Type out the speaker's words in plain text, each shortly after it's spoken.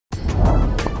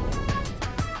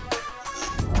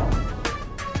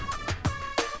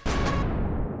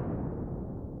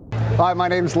Hi, my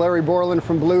name is Larry Borland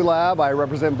from Bluelab. I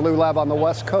represent Bluelab on the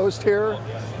West Coast here.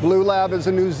 Bluelab is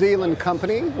a New Zealand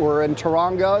company. We're in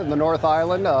Tauranga in the North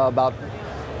Island, about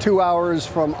 2 hours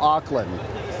from Auckland.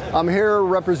 I'm here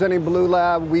representing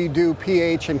Bluelab. We do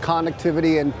pH and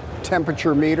conductivity and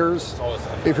temperature meters.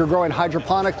 If you're growing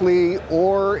hydroponically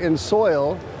or in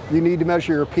soil, you need to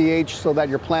measure your pH so that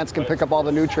your plants can pick up all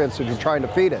the nutrients that you're trying to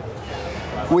feed it.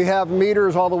 We have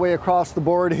meters all the way across the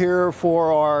board here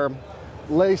for our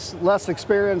less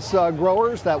experienced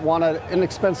growers that want an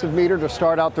inexpensive meter to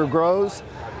start out their grows,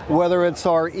 whether it's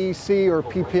our EC or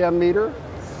ppm meter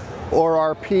or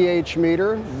our pH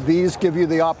meter. These give you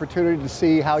the opportunity to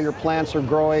see how your plants are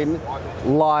growing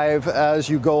live as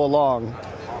you go along.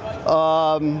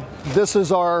 This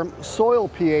is our soil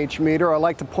pH meter. I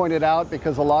like to point it out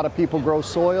because a lot of people grow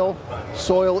soil.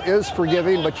 Soil is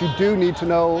forgiving, but you do need to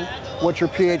know what your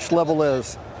pH level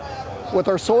is. With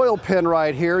our soil pin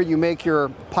right here, you make your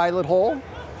pilot hole,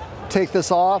 take this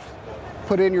off,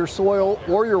 put in your soil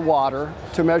or your water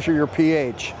to measure your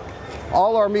pH.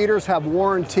 All our meters have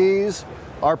warranties.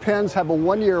 Our pins have a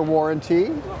 1-year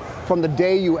warranty from the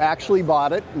day you actually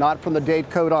bought it, not from the date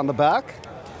code on the back.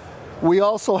 We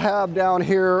also have down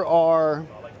here our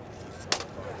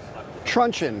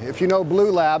truncheon. If you know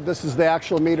Bluelab, this is the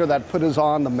actual meter that put us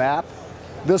on the map.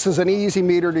 This is an easy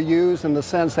meter to use in the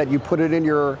sense that you put it in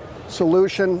your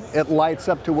solution, it lights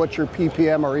up to what your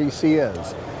ppm or EC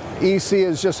is. EC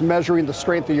is just measuring the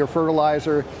strength of your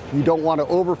fertilizer. You don't want to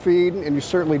overfeed and you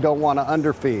certainly don't want to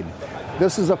underfeed.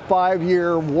 This is a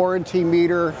 5-year warranty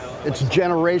meter. It's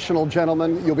generational,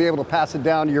 gentlemen. You'll be able to pass it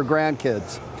down to your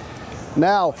grandkids.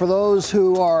 Now, for those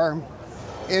who are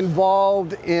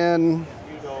involved in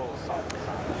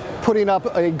putting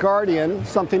up a Guardian,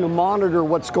 something to monitor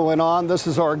what's going on, this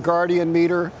is our Guardian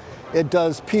meter. It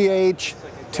does pH,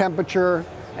 temperature,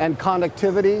 and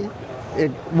conductivity.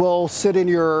 It will sit in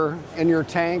your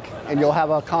tank and you'll have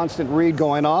a constant read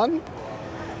going on.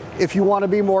 If you want to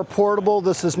be more portable,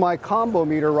 this is my combo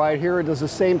meter right here. It does the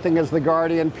same thing as the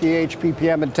Guardian, pH,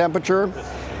 ppm, and temperature.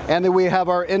 And then we have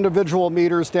our individual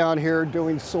meters down here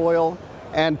doing soil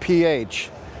and pH.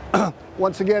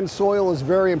 Once again, soil is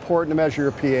very important to measure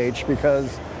your pH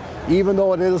because even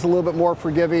though it is a little bit more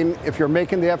forgiving, if you're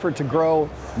making the effort to grow,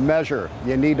 measure.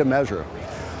 You need to measure.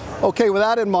 Okay, with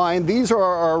that in mind, these are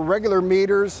our regular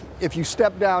meters. If you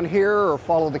step down here or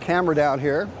follow the camera down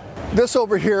here, this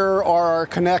over here are our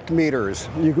connect meters.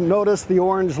 You can notice the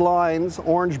orange lines,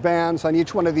 orange bands on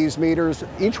each one of these meters.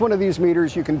 Each one of these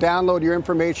meters, you can download your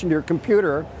information to your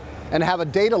computer and have a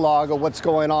data log of what's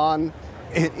going on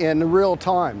in real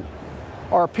time.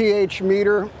 Our pH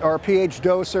meter, our pH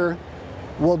doser,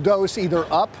 will dose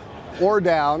either up or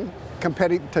down,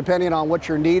 depending on what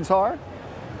your needs are.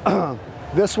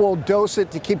 This will dose it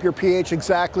to keep your pH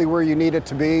exactly where you need it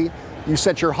to be. You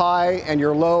set your high and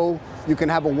your low. You can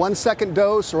have a 1-second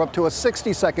dose or up to a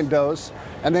 60-second dose,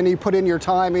 and then you put in your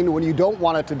timing when you don't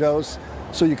want it to dose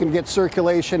so you can get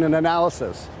circulation and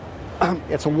analysis.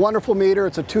 It's a wonderful meter.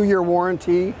 It's a 2-year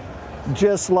warranty.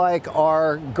 Just like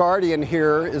our Guardian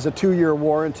here is a 2-year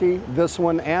warranty, this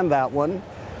one and that one.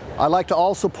 I like to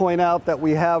also point out that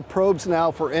we have probes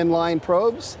now for inline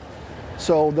probes.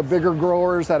 So the bigger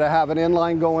growers that have an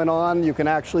inline going on, you can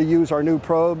actually use our new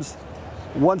probes.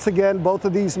 Once again, both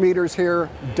of these meters here,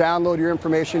 download your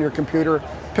information in your computer,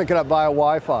 pick it up via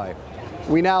Wi-Fi.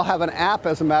 We now have an app,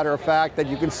 as a matter of fact, that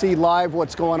you can see live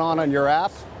what's going on your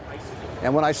app.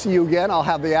 And when I see you again, I'll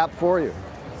have the app for you.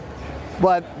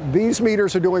 But these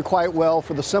meters are doing quite well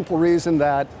for the simple reason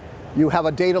that you have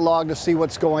a data log to see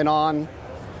what's going on.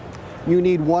 You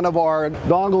need one of our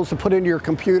dongles to put into your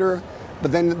computer,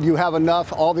 but then you have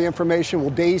enough, all the information will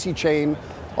daisy chain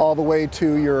all the way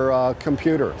to your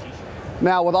computer.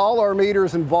 Now, with all our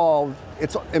meters involved,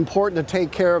 it's important to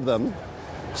take care of them.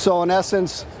 So in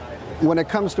essence, when it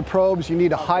comes to probes, you need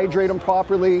to hydrate them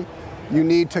properly, you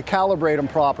need to calibrate them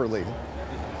properly.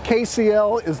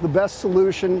 KCl is the best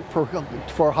solution for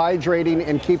hydrating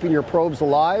and keeping your probes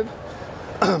alive.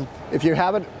 If you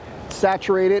haven't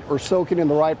saturated or soaking in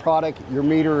the right product, your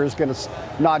meter is going to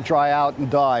not dry out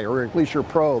and die, or at least your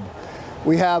probe.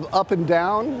 We have up and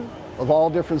down of all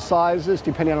different sizes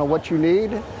depending on what you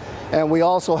need. And we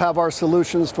also have our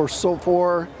solutions for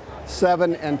 4,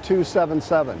 7, and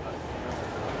 277.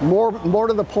 More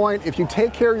to the point, if you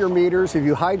take care of your meters, if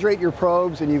you hydrate your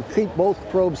probes and you keep both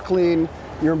probes clean,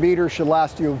 your meter should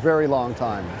last you a very long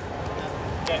time.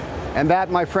 And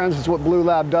that, my friends, is what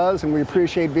Bluelab does, and we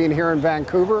appreciate being here in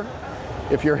Vancouver.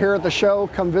 If you're here at the show,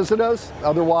 come visit us.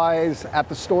 Otherwise, at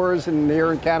the stores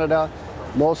here in Canada,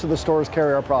 most of the stores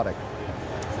carry our product.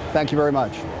 Thank you very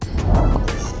much.